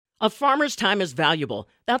A farmer's time is valuable.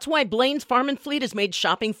 That's why Blaine's Farm and Fleet has made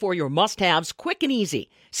shopping for your must-haves quick and easy.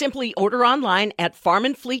 Simply order online at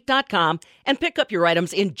farmandfleet.com and pick up your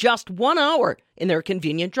items in just 1 hour in their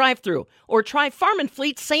convenient drive-thru. Or try Farm and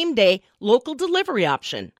Fleet's same-day local delivery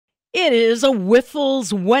option. It is a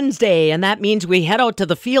Whiffles Wednesday, and that means we head out to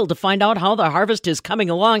the field to find out how the harvest is coming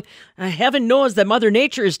along. Heaven knows that Mother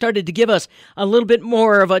Nature has started to give us a little bit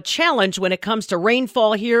more of a challenge when it comes to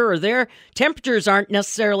rainfall here or there. Temperatures aren't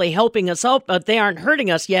necessarily helping us out, but they aren't hurting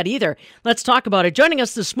us yet either. Let's talk about it. Joining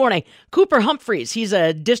us this morning, Cooper Humphreys. He's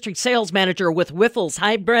a district sales manager with Whiffles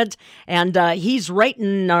Hybrids, and he's right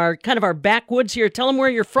in our backwoods here. Tell him where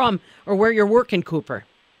you're from or where you're working, Cooper.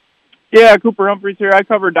 Yeah, Cooper Humphreys here. I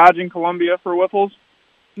cover Dodge and Columbia for Whiffles.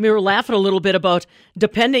 We were laughing a little bit about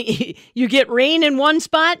depending, you get rain in one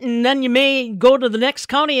spot and then you may go to the next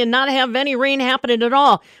county and not have any rain happening at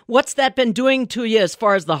all. What's that been doing to you as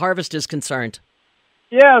far as the harvest is concerned?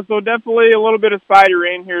 Yeah, so definitely a little bit of spotty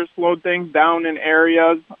rain here slowed things down in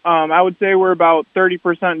areas. I would say we're about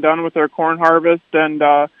 30% done with our corn harvest and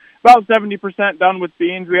about 70% done with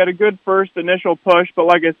beans. We had a good first initial push, but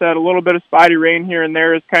like I said, a little bit of spotty rain here and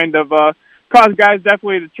there has kind of caused guys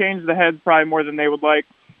definitely to change the heads probably more than they would like.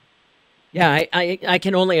 Yeah, I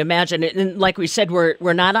can only imagine it. And like we said,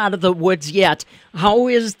 we're not out of the woods yet. How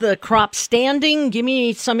is the crop standing? Give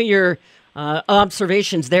me some of your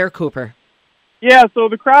observations there, Cooper. Yeah, so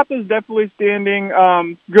the crop is definitely standing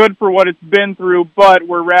good for what it's been through, but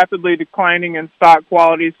we're rapidly declining in stock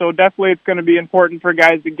quality. So definitely it's going to be important for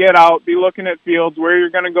guys to get out, be looking at fields, where you're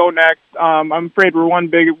going to go next. I'm afraid we're one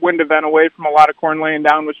big wind event away from a lot of corn laying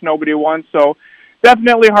down, which nobody wants. So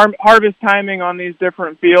definitely harvest timing on these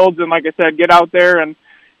different fields. And like I said, get out there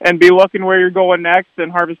and be looking where you're going next.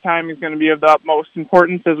 And harvest timing is going to be of the utmost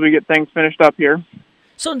importance as we get things finished up here.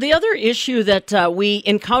 So the other issue that we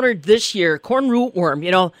encountered this year, corn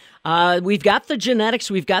rootworm, we've got the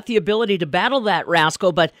genetics, we've got the ability to battle that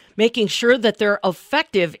rascal, but making sure that they're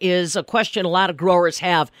effective is a question a lot of growers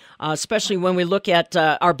have, especially when we look at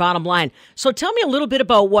our bottom line. So tell me a little bit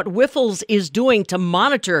about what Whiffles is doing to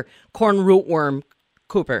monitor corn rootworm,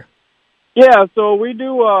 Cooper. Yeah, so we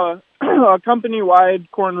do a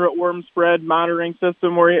company-wide corn rootworm spread monitoring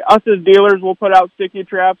system where us as dealers will put out sticky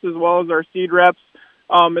traps as well as our seed reps.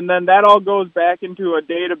 And then that all goes back into a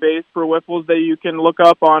database for Whiffles that you can look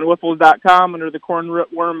up on whiffles.com under the corn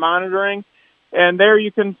rootworm monitoring. And there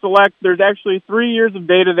you can select, there's actually 3 years of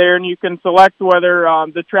data there, and you can select whether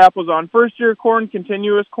the trap was on first-year corn,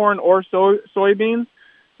 continuous corn, or soybeans.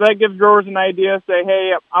 So that gives growers an idea, say,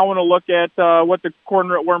 hey, I want to look at what the corn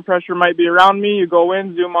rootworm pressure might be around me. You go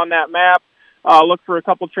in, zoom on that map, look for a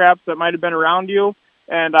couple traps that might have been around you.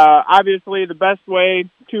 And obviously, the best way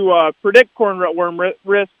to predict corn rootworm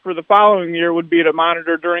risk for the following year would be to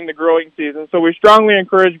monitor during the growing season. So we strongly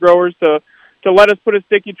encourage growers to let us put a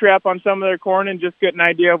sticky trap on some of their corn and just get an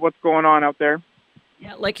idea of what's going on out there.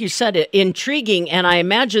 Yeah, like you said, intriguing, and I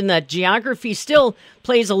imagine that geography still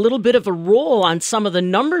plays a little bit of a role on some of the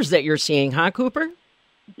numbers that you're seeing, huh, Cooper?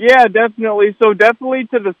 Yeah, definitely. So definitely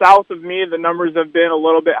to the south of me, the numbers have been a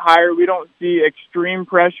little bit higher. We don't see extreme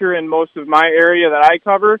pressure in most of my area that I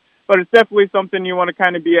cover, but it's definitely something you want to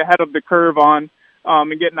kind of be ahead of the curve on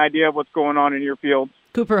and get an idea of what's going on in your fields.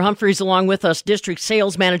 Cooper Humphreys along with us, district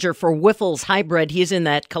sales manager for Whiffles Hybrid. He's in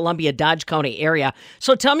that Columbia, Dodge County area.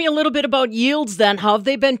 So tell me a little bit about yields then. How have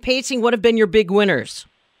they been pacing? What have been your big winners?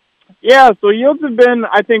 Yeah, so yields have been,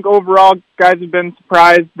 I think overall, guys have been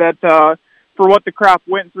surprised that for what the crop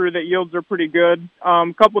went through, that yields are pretty good.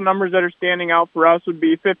 A couple numbers that are standing out for us would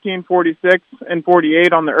be 15, 46, and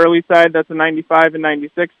 48 on the early side. That's a 95 and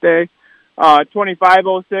 96 day.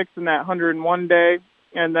 2506 in that 101 day.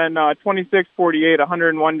 And then 2648,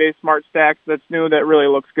 101 day smart stacks that's new that really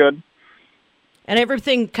looks good. And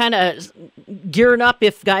everything kind of gearing up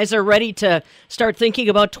if guys are ready to start thinking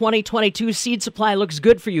about 2022 seed supply looks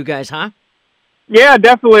good for you guys, huh? Yeah,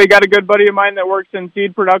 definitely. Got a good buddy of mine that works in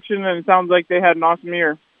seed production, and it sounds like they had an awesome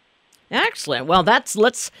year. Excellent. Well,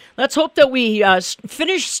 let's hope that we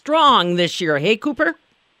finish strong this year. Hey, Cooper?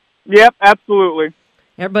 Yep, absolutely.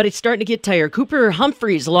 Everybody's starting to get tired. Cooper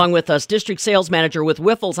Humphreys along with us, district sales manager with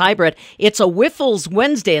Whiffles Hybrid. It's a Whiffles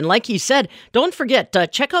Wednesday, and like he said, don't forget,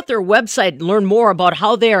 check out their website and learn more about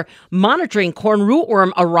how they're monitoring corn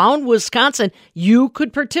rootworm around Wisconsin. You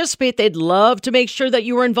could participate. They'd love to make sure that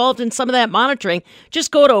you were involved in some of that monitoring.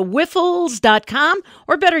 Just go to whiffles.com,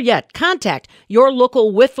 or better yet, contact your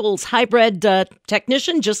local Whiffles Hybrid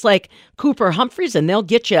technician, just like Cooper Humphreys, and they'll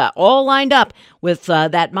get you all lined up with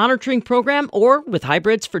that monitoring program or with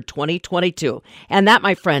hybrids for 2022. And that,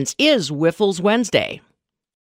 my friends, is Whiffles Wednesday.